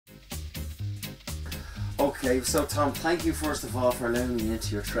Okay, so Tom, thank you first of all for allowing me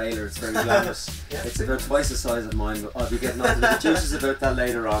into your trailer. It's very glamorous. Yeah, it's about twice the size of mine, but I'll be getting on to the juices about that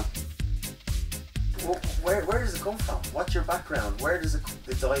later on. Where does it come from? What's your background? Where does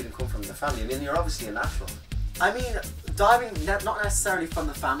the diving come from? The family? I mean, you're obviously a natural. I mean, diving, not necessarily from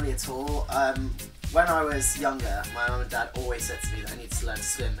the family at all. When I was younger, my mum and dad always said to me that I need to learn to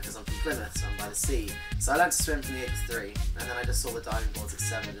swim because I'm from Plymouth, so I'm by the sea. So I learned to swim from the age of 3, and then I just saw the diving boards at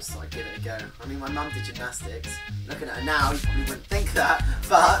 7 and just thought I'd give it a go. I mean, my mum did gymnastics. Looking at her now, you probably wouldn't think that,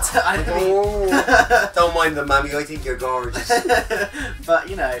 but I mean... Don't mind the mammy, I think you're gorgeous. But,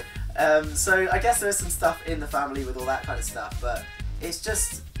 you know, so I guess there's some stuff in the family with all that kind of stuff, but it's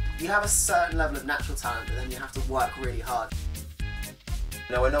just, you have a certain level of natural talent, but then you have to work really hard.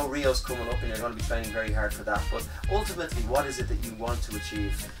 Now I know Rio's coming up and you're going to be training very hard for that, but ultimately what is it that you want to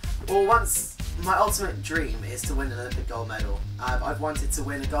achieve? Well, my ultimate dream is to win an Olympic gold medal. I've wanted to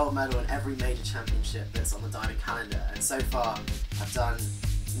win a gold medal in every major championship that's on the diving calendar, and so far I've done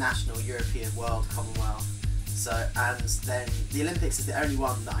national, European, world, Commonwealth. So, and then the Olympics is the only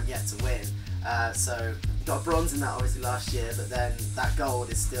one that I'm yet to win. So got a bronze in that obviously last year, but then that gold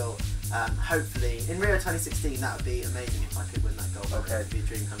is still hopefully in Rio 2016. That would be amazing if I could win that gold. Okay, it'd be a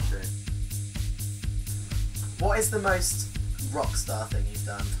dream come true. What is the most rock star thing you've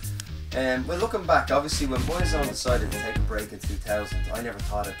done? Well, looking back, obviously when Boyzone decided to take a break in 2000, I never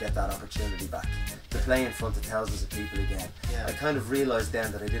thought I'd get that opportunity back to play in front of thousands of people again. Yeah. I kind of realised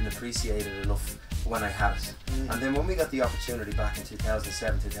then that I didn't appreciate it enough when I had it. And then when we got the opportunity back in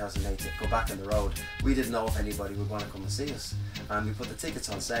 2007, 2008 to go back on the road, we didn't know if anybody would want to come and see us. And we put the tickets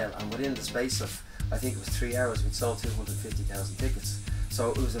on sale, and within the space of, I think it was 3 hours, we'd sold 250,000 tickets.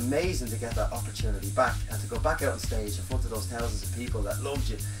 So it was amazing to get that opportunity back and to go back out on stage in front of those thousands of people that loved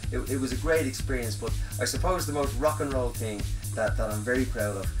you. It was a great experience, but I suppose the most rock and roll thing that I'm very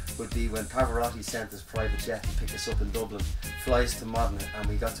proud of would be when Pavarotti sent his private jet to pick us up in Dublin, fly us to Modena, and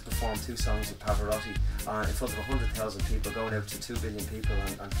we got to perform 2 songs with Pavarotti in front of 100,000 people, going out to 2 billion people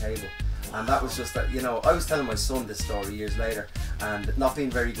on cable. And that was just that, you know, I was telling my son this story years later, and not being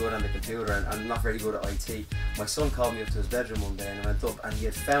very good on the computer and not very good at IT, my son called me up to his bedroom one day and I went up and he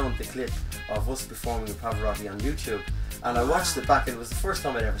had found the clip of us performing with Pavarotti on YouTube. And I watched it back and it was the first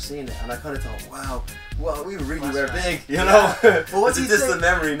time I'd ever seen it, and I kind of thought, wow, we really were big, you know? Well, it's a distant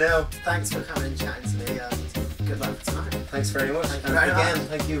memory now. Thanks for coming and chatting to me, and good luck for tonight. Thanks very much. Thank you very much.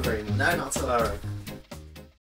 Thank you very much. No, not at all. Alright.